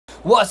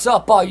What's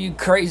up, all you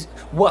crazy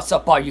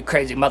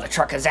mother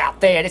truckers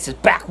out there? This is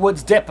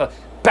Backwoods Dipper,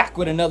 back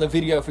with another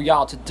video for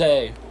y'all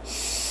today.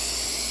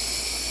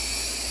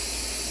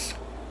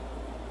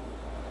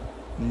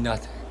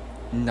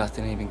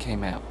 Nothing even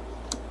came out.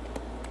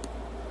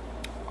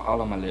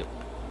 All on my lip.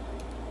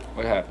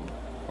 What happened?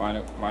 Why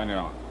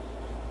not?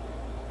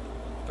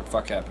 What the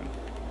fuck happened?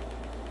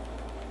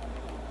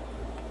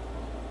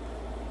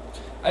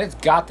 I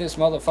just got this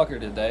motherfucker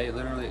today.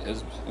 Literally,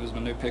 it was my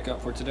new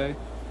pickup for today.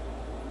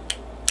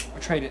 I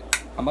traded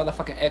a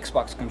motherfucking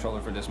Xbox controller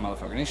for this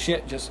motherfucker. And this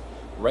shit just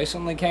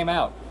recently came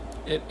out.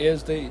 It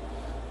is the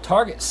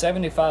Target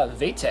 75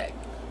 VTEC.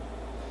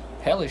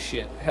 Hella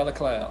shit. Hella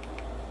cloud.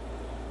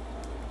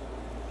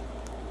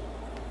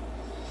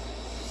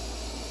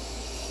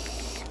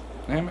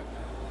 Damn it.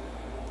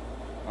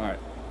 Alright.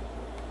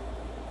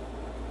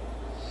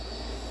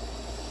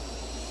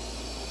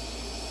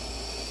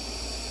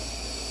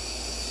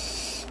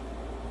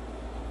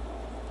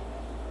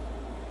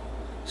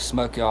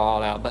 Smoke y'all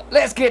all out, but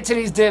let's get to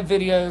these dip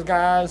videos,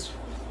 guys.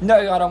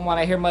 No, y'all don't want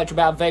to hear much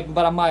about vaping,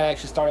 but I might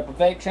actually start up a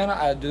vape channel.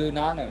 I do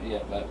not know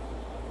yet, but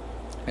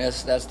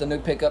yes, that's the new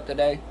pickup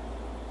today.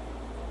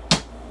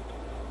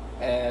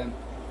 And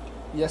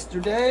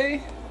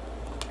yesterday,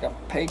 got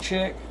a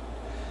paycheck,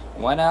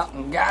 went out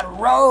and got a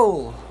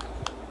roll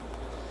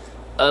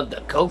of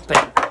the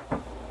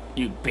Copenhagen,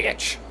 you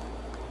bitch.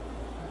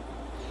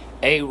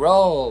 A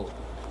roll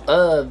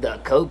of the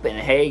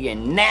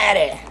Copenhagen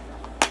Natty.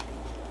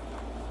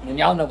 And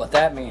y'all know what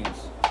that means.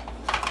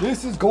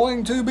 This is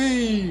going to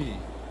be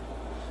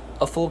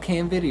a full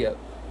can video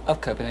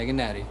of Copenhagen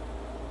Natty.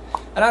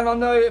 And I don't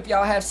know if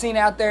y'all have seen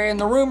out there in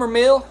the rumor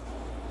mill,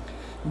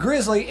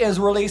 Grizzly is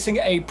releasing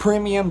a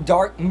premium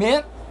dark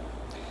mint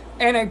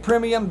and a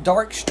premium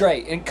dark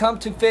straight. And come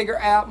to figure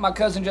out, my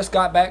cousin just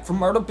got back from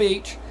Myrtle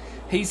Beach.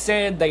 He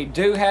said they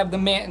do have the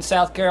mint in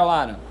South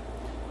Carolina.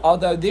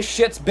 Although this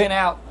shit's been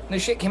out,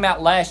 this shit came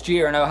out last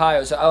year in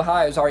Ohio, so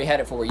Ohio's already had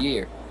it for a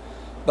year.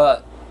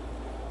 But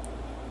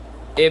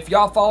if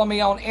y'all follow me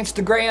on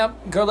Instagram,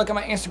 go look at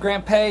my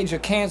Instagram page. The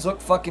cans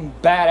look fucking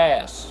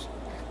badass.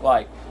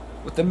 Like,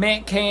 with the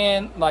mint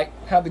can, like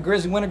how the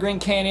Grizzly Wintergreen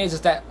can is,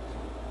 it's that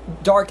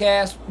dark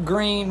ass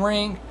green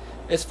ring.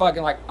 It's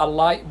fucking like a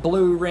light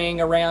blue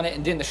ring around it,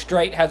 and then the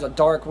straight has a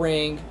dark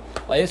ring.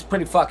 Like, it's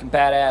pretty fucking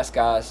badass,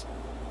 guys.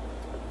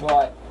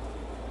 But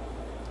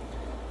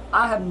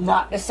I have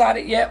not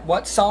decided yet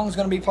what song's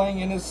gonna be playing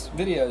in this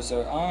video,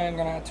 so I am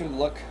gonna have to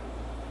look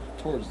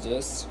towards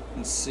this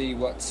and see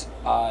what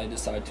I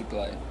decide to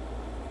play.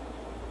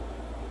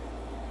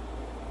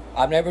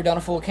 I've never done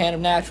a full can of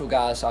natural,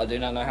 guys, so I do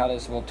not know how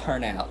this will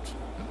turn out.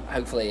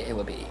 Hopefully it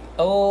will be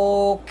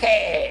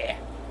okay.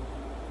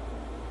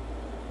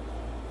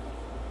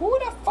 Who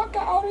the fuck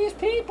are all these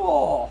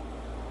people?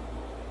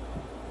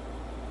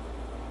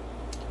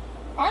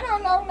 I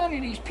don't know none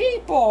of these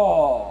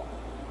people.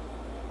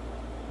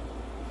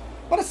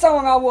 But the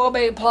song I will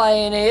be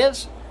playing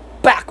is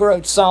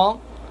Backroad Song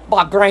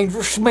by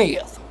Granger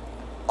Smith.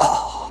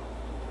 Oh.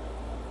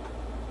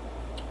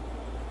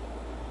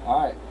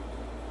 Alright.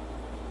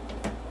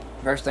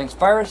 First things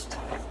first,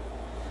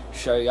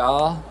 show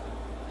y'all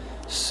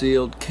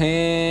sealed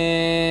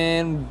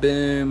can,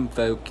 boom,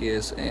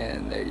 focus,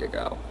 and there you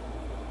go.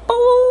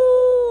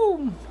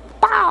 Boom!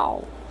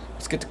 Pow!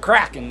 Let's get to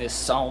cracking this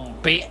song,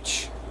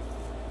 bitch.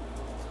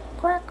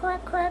 Crack,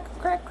 crack, crack,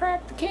 crack,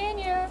 crack the can,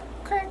 yeah.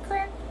 Crack,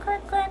 crack,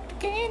 crack, crack the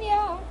can,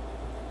 yeah.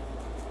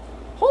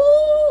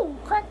 Ooh,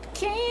 crack the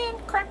can,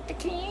 crack the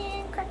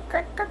can, crack,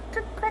 crack, crack,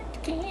 crack, crack the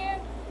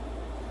can.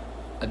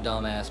 A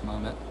dumbass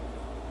moment.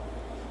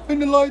 In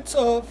the lights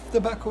of the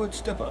Backwoods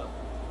Dipper.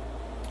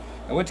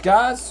 And which,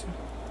 guys,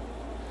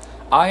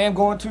 I am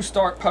going to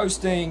start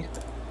posting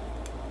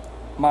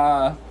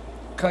my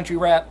country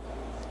rap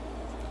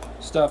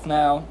stuff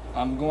now.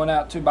 I'm going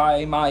out to buy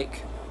a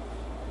mic.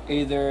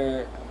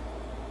 Either,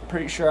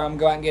 pretty sure I'm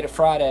going to get it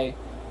Friday.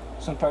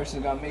 Some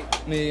person's going to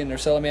meet me and they're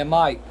selling me a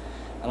mic.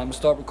 And I'm going to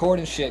start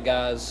recording shit,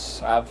 guys.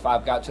 I've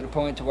got to the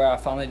point to where I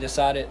finally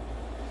decided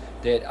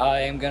that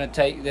I am going to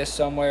take this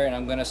somewhere and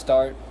I'm going to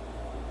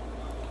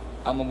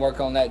work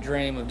on that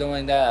dream of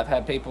doing that. I've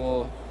had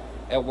people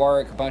at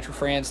work, a bunch of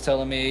friends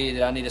telling me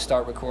that I need to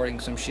start recording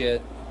some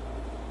shit.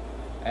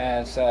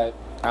 And so,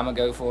 I'm going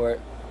to go for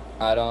it.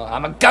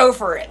 I'm going to go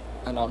for it!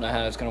 I don't know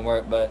how it's going to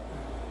work, but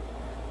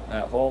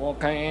that whole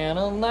can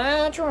of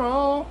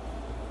natural.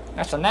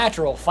 That's a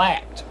natural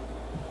fact.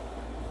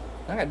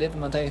 I got dip in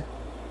my teeth.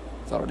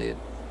 Thought I did.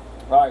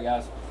 Alright,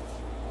 guys.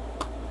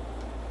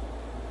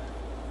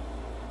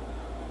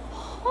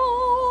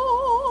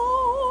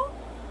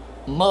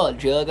 Mud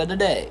jug of the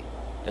day.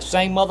 The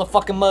same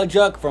motherfucking mud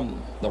jug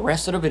from the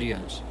rest of the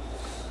videos.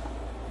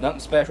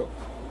 Nothing special.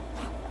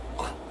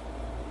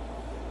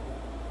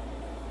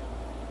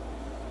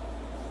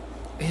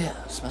 Yeah,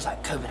 smells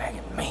like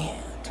Copenhagen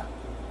mint.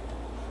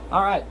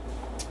 Alright,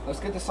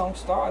 let's get this song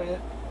started.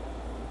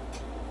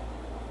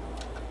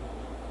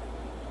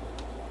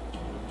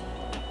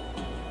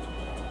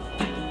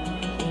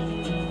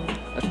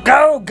 Let's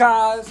go,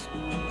 guys!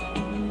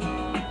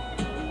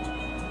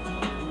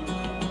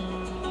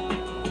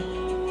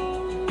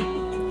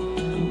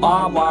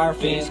 Barbed wire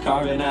fence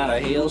carving out a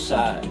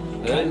hillside,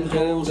 cutting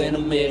holes in the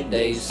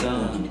midday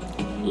sun.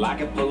 Like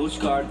a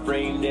postcard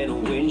framed in a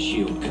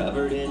windshield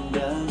covered in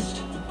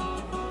dust.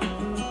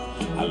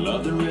 I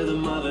love the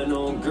rhythm of an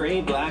old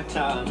gray black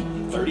top,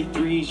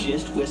 33's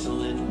just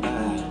whistling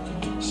by.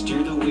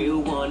 Steer the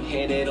wheel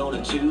one-handed on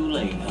a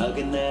two-lane,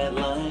 hugging that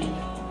line.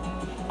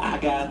 I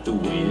got the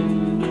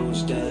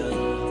windows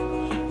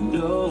down,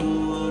 no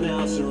one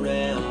else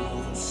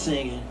around,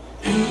 singing.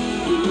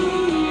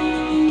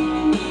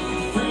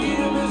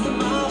 Freedom is the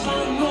miles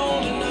I'm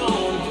rolling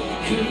on.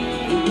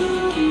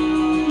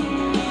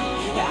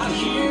 Out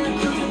here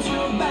cruising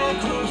to a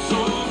back road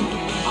song.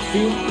 I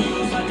feel the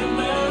wheels like a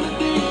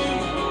melody,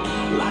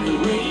 like a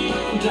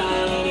radio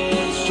dialing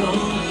in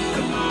strong.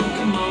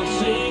 Come on,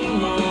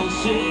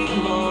 sing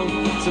along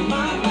to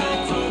my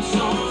back road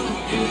song.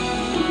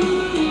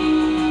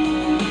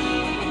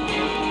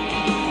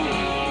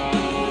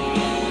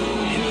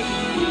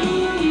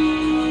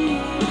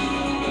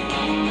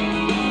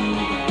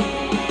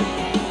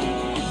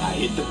 I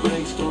hit the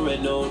brakes for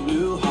an old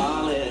New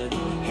Holland,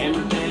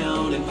 hammer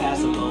down and pass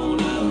them on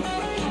up.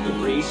 The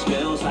breeze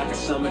smells like a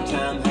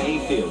summertime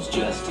hayfields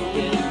just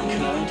been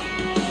cut.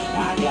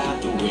 I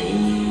got the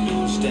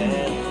windows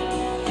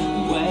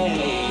down,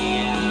 way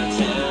out of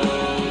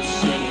town,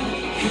 singing.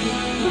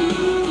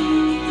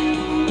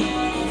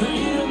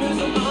 Freedom is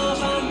the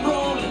miles I'm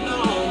rolling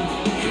on.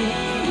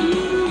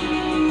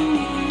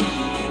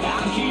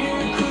 Out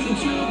here cruising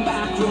to a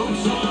back road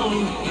song.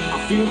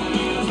 I feel the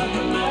wheels like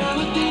a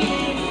melody,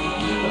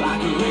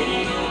 like a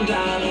radio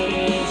dialing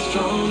in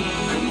strong.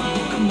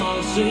 Come on,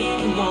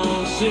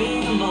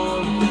 sing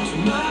along to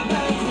my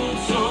back road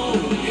song.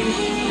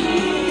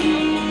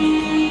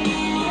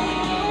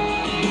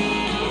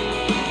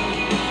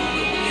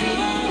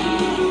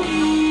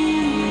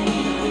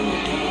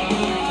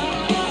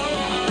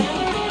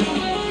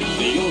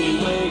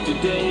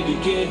 Today to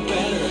get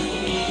better,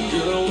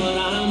 girl, what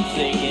I'm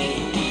thinking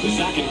is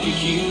I can pick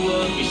you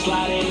up, you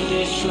slide in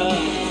this truck,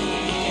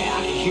 and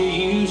I can hear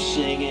you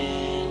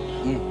singing.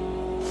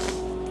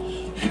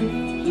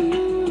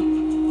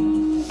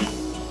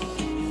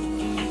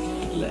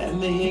 Let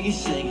me hear you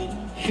singing.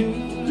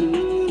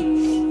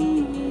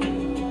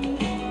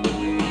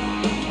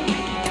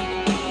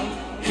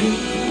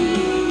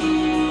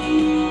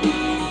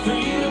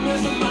 Freedom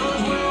is the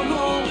miles we're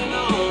rolling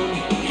on.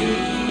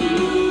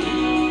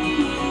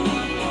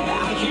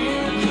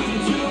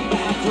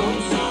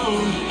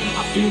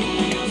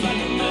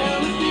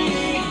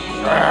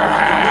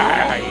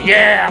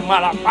 Yeah,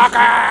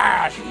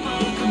 motherfuckers!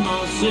 Come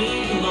on,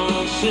 sing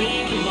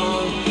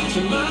along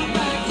to my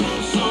back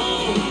road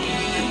song.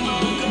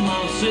 Come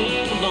on,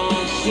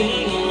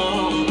 sing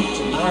along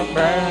to my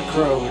back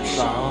road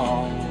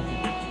song.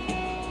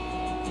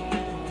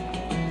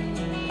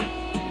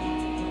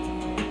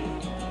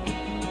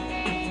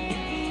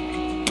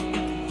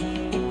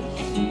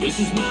 This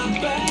is my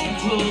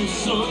back road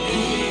song.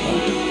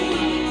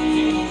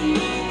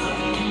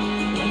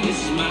 This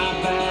is my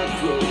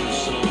back road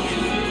song.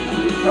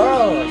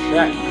 Oh,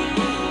 shit.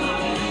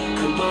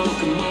 Come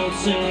on,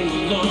 sing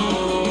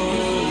along.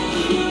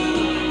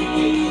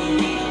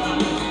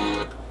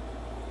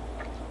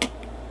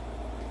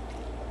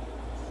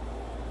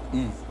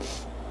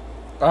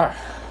 Ah,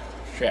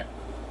 shit.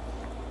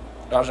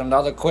 That was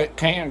another quick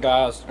can,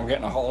 guys. I'm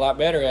getting a whole lot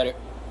better at it.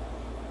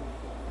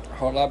 A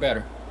whole lot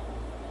better.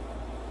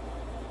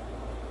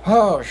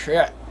 Oh,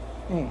 shit.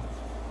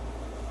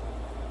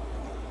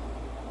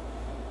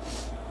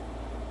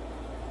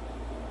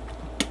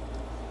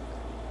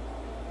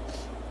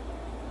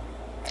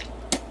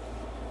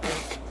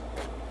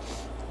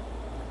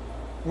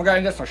 We're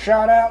gonna get some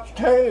shout outs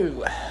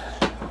too.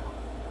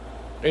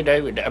 Hey,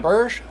 David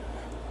Deppers.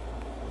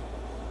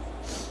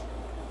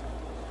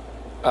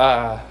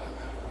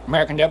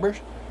 American Deppers.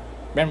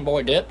 Ben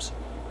Boy Dips.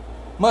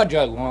 Mud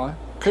Jug won.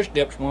 Chris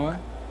Dips won.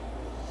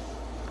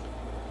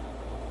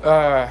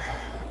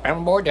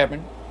 Animal Boy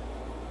Deppin.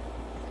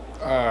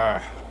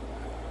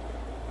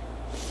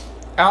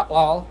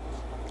 Outlaw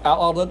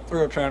the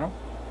Thrill Channel.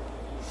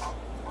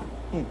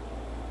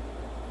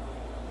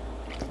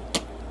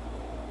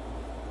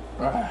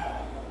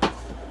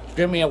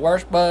 Give me a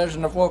worse buzz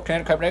than the full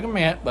can of Copenhagen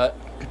mint, but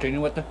continue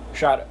with the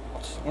shout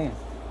outs.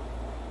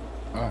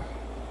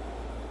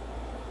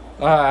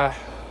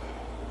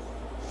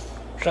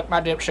 Suck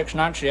My Dip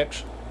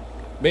 696,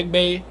 Big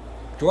B,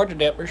 Georgia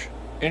Dippers,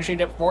 NC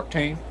Dip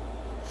 14,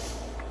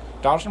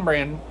 Dawson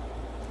Brandon,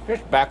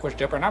 just backwards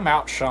dipper, and I'm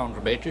out, sons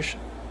of bitches.